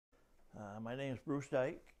My name is Bruce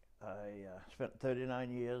Dyke. I spent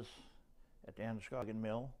 39 years at the Androscoggin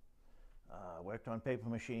Mill. Worked on paper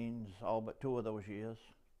machines all but 2 of those years.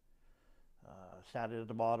 Started at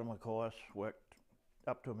the bottom, of course, worked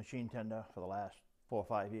up to a machine tender for the last 4 or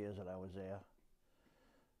 5 years that I was there.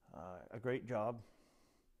 A great job.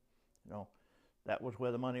 You know, that was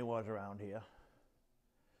where the money was around here.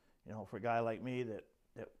 You know, for a guy like me that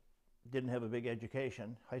didn't have a big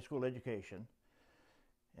education, high school education,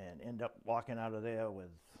 and end up walking out of there with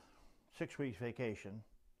 6 weeks vacation,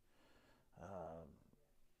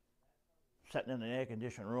 sitting in an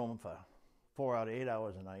air-conditioned room for 4 out of 8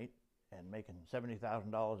 hours a night and making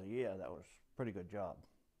 $70,000 a year. That was a pretty good job.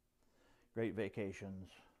 Great vacations.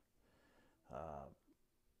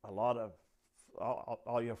 A lot of,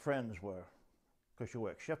 all your friends were, because you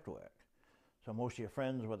work shift work. So most of your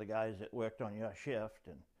friends were the guys that worked on your shift,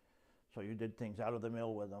 and so you did things out of the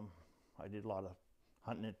mill with them. I did a lot of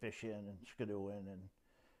hunting and fishing and skidooing,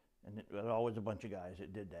 and it was always a bunch of guys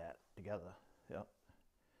that did that together. Yeah.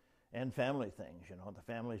 And family things, you know, the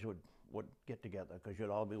families would get together because you'd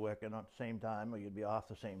all be working at the same time or you'd be off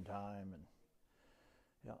the same time, and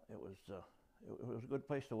yeah, it was a good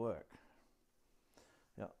place to work.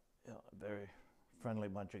 Yeah, a very friendly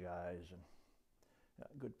bunch of guys, and yeah,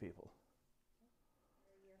 good people.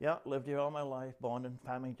 Yeah, lived here all my life, born in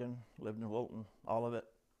Farmington, lived in Wilton, all of it.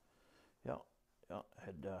 Yeah,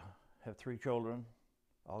 have 3 children,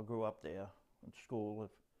 all grew up there, went to school,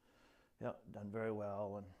 done very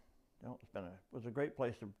well, and you know, it was a great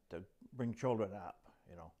place to bring children up,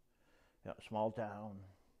 you know. Yeah, small town,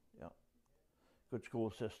 yeah, good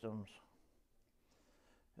school systems.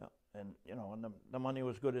 Yeah, and you know, and the money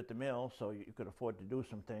was good at the mill, so you could afford to do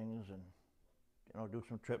some things and, you know, do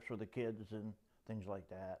some trips with the kids and things like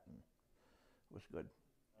that, and it was good.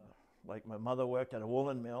 Like my mother worked at a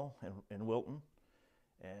woolen mill in Wilton,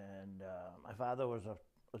 and my father was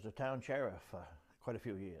a town sheriff for quite a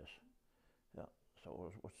few years. Yeah,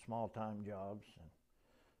 so it was small time jobs, and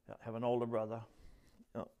yeah, have an older brother.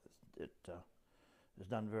 You know, it has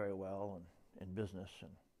done very well in business,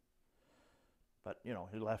 but you know,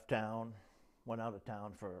 he left town, went out of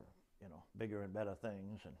town for, you know, bigger and better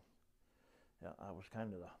things, and yeah, I was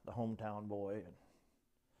kind of the hometown boy, and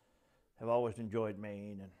have always enjoyed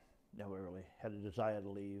Maine and never really had a desire to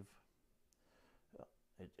leave.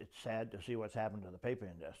 It's sad to see what's happened to the paper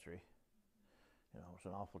industry. You know, it's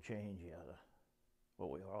an awful change here to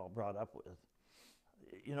what we were all brought up with.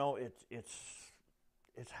 You know,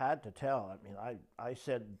 it's hard to tell. I mean, I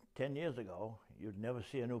said 10 years ago you'd never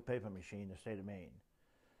see a new paper machine in the state of Maine,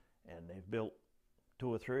 and they've built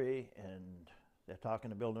 2 or 3, and they're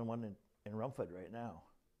talking to building one in Rumford right now,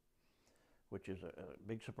 which is a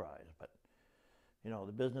big surprise. But you know,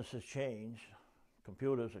 the business has changed.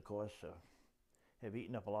 Computers, of course, have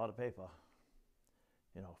eaten up a lot of paper.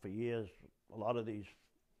 You know, for years, a lot of these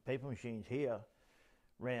paper machines here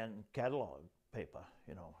ran catalog paper,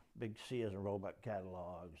 you know, big Sears and Roebuck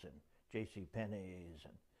catalogs and J.C. Penney's,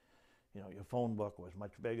 and you know, your phone book was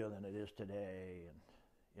much bigger than it is today, and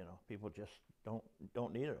you know, people just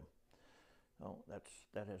don't need them. So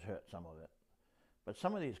that has hurt some of it. But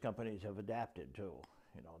some of these companies have adapted too.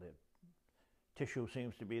 You know, the tissue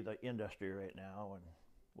seems to be the industry right now, and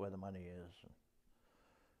where the money is. And,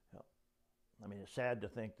 yeah. I mean, it's sad to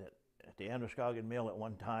think that at the Androscoggin Mill at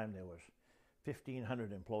one time there was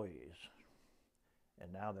 1,500 employees,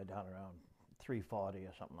 and now they're down around 340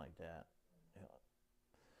 or something like that.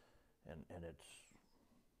 Yeah. And it's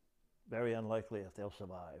very unlikely if they'll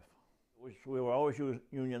survive. We were always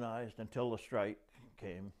unionized until the strike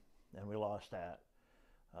came, and we lost that.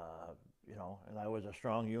 You know, and I was a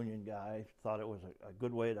strong union guy, thought it was a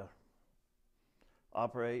good way to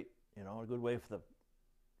operate, you know, a good way for the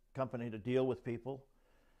company to deal with people.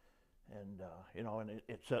 And, you know, and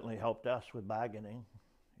it certainly helped us with bargaining.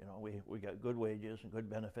 You know, we got good wages and good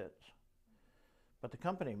benefits. But the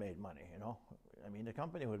company made money, you know. I mean, the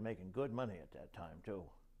company was making good money at that time, too.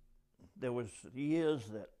 There was years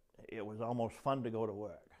that it was almost fun to go to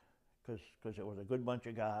work because it was a good bunch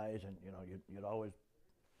of guys, and, you know, you'd always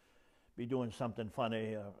be doing something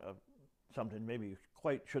funny, something maybe you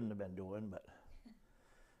quite shouldn't have been doing, but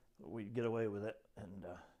we'd get away with it. And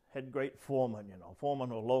had great foremen, you know. Foremen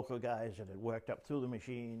were local guys that had worked up through the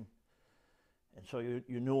machine, and so you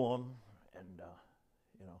knew them, and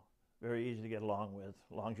you know, very easy to get along with,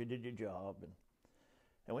 as long as you did your job.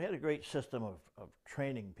 And we had a great system of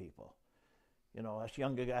training people. You know, us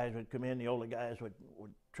younger guys would come in, the older guys would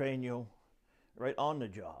train you right on the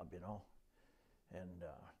job, you know. And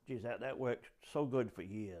geez, that worked so good for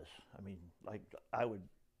years. I mean, like, I would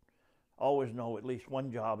always know at least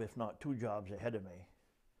one job, if not 2 jobs ahead of me.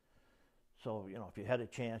 So, you know, if you had a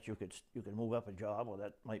chance, you could move up a job, or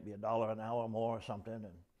that might be $1 an hour more or something,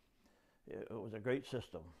 and it was a great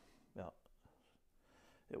system. Yeah,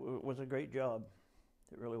 it was a great job.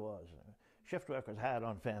 It really was. Shift work was hard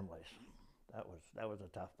on families. That was a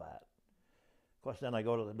tough part. Of course, then I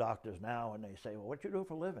go to the doctors now, and they say, "Well, what you do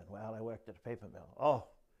for a living?" "Well, I worked at a paper mill." "Oh,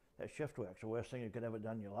 that shift work's the worst thing you could ever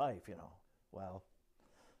done in your life, you know." Well,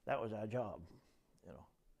 that was our job, you know.